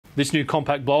This new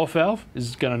compact blow-off valve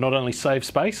is going to not only save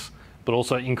space, but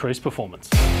also increase performance.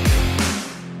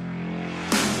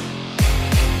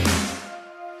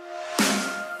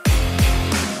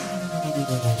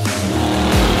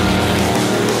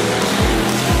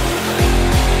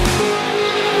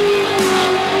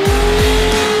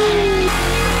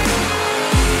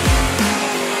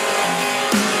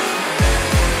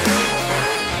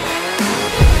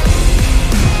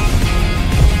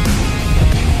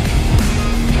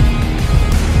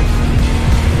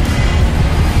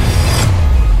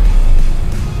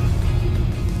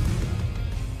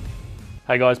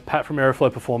 Hey guys, Pat from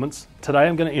Aeroflow Performance. Today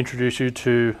I'm going to introduce you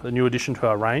to the new addition to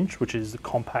our range, which is the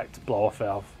compact blow-off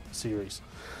valve series.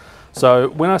 So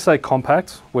when I say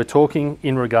compact, we're talking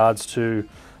in regards to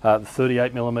the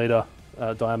 38mm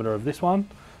diameter of this one,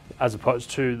 as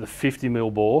opposed to the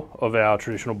 50mm bore of our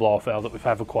traditional blow-off valve that we've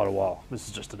had for quite a while. This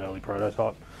is just an early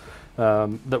prototype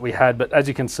that we had, but as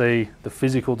you can see, the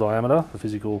physical diameter, the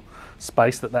physical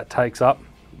space that takes up,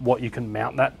 what you can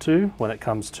mount that to when it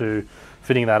comes to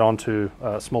fitting that onto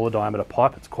a smaller diameter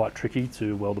pipe, it's quite tricky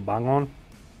to weld a bung on.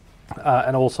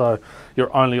 And also,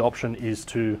 your only option is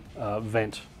to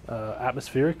vent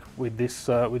atmospheric with this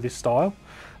style.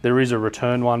 There is a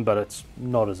return one, but it's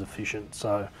not as efficient,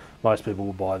 so most people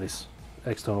will buy this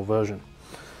external version.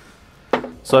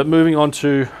 So moving on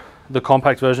to the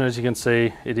compact version, as you can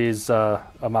see, it is a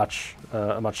much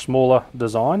smaller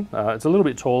design. It's a little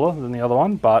bit taller than the other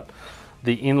one, but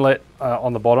the inlet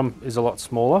on the bottom is a lot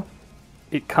smaller.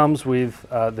 It comes with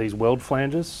these weld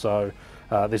flanges, so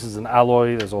this is an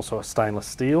alloy, there's also a stainless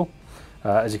steel.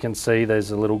 As you can see,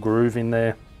 there's a little groove in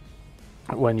there.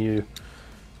 When you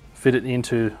fit it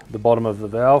into the bottom of the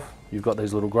valve, you've got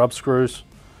these little grub screws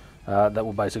that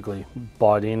will basically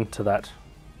bite into that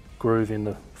groove in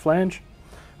the flange,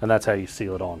 and that's how you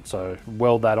seal it on. So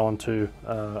weld that onto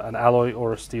an alloy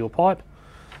or a steel pipe,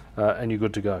 and you're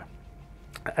good to go.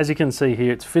 As you can see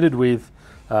here, it's fitted with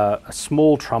a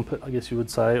small trumpet, I guess you would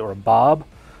say, or a barb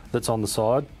that's on the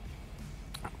side.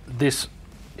 This,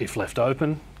 if left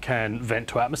open, can vent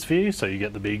to atmosphere, so you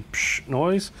get the big psh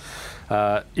noise.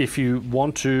 If you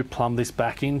want to plumb this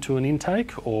back into an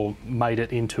intake or made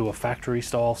it into a factory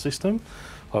style system,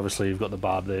 obviously you've got the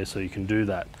barb there, so you can do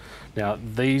that. Now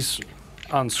these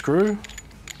unscrew,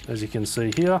 as you can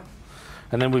see here,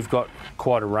 and then we've got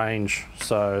quite a range.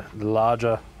 So the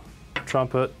larger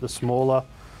trumpet, the smaller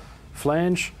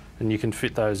flange, and you can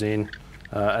fit those in,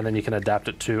 and then you can adapt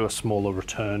it to a smaller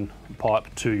return pipe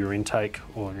to your intake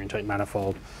or your intake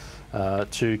manifold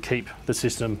to keep the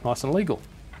system nice and legal.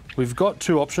 We've got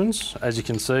two options, as you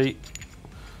can see,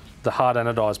 the hard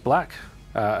anodized black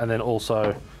and then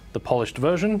also the polished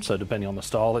version, so depending on the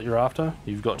style that you're after,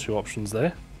 you've got two options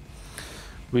there.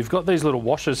 We've got these little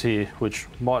washers here, which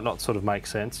might not sort of make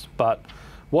sense, but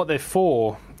what they're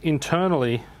for,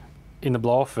 internally in the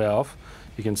blow-off valve,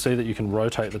 you can see that you can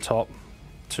rotate the top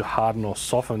to harden or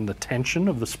soften the tension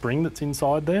of the spring that's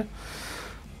inside there.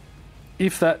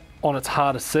 If that on its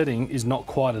hardest setting is not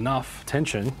quite enough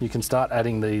tension, you can start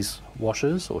adding these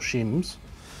washers or shims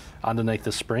underneath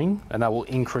the spring, and that will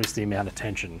increase the amount of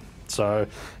tension. So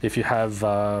if you have,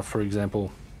 for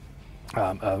example,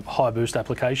 a high boost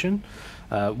application,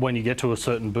 when you get to a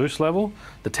certain boost level,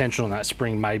 the tension on that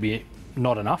spring may be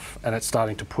not enough, and it's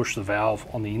starting to push the valve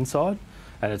on the inside,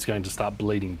 and it's going to start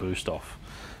bleeding boost off.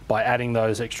 By adding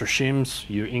those extra shims,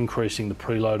 you're increasing the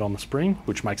preload on the spring,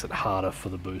 which makes it harder for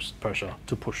the boost pressure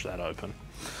to push that open.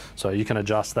 So you can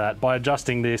adjust that. By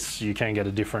adjusting this, you can get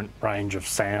a different range of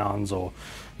sounds, or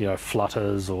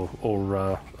flutters,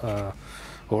 or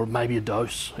maybe a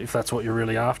dose if that's what you're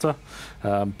really after.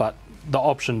 But the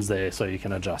option's there, so you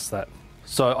can adjust that.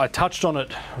 So I touched on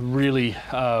it really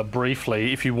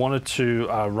briefly. If you wanted to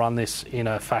run this in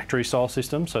a factory style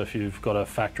system, so if you've got a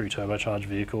factory turbocharged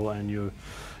vehicle and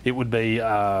it would be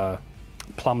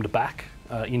plumbed back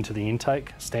into the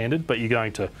intake standard, but you're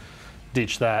going to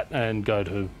ditch that and go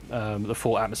to the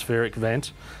full atmospheric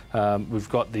vent. We've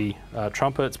got the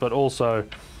trumpets, but also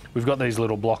we've got these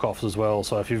little block offs as well.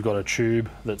 So if you've got a tube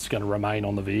that's going to remain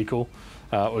on the vehicle,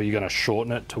 or you're going to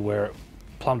shorten it to where it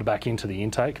plumbed back into the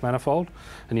intake manifold,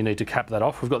 and you need to cap that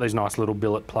off. We've got these nice little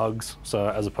billet plugs, so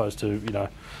as opposed to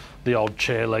the old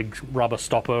chair leg rubber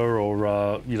stopper, or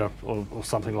or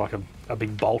something like a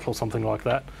big bolt or something like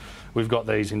that, we've got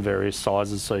these in various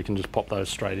sizes, so you can just pop those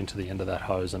straight into the end of that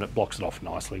hose, and it blocks it off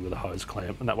nicely with a hose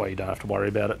clamp, and that way you don't have to worry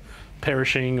about it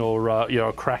perishing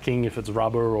or cracking if it's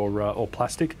rubber or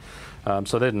plastic.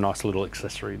 So they're a nice little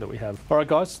accessory that we have. All right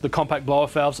guys, the compact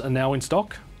blow-off valves are now in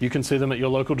stock. You can see them at your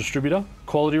local distributor,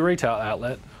 quality retail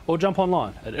outlet, or jump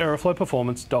online at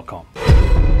aeroflowperformance.com.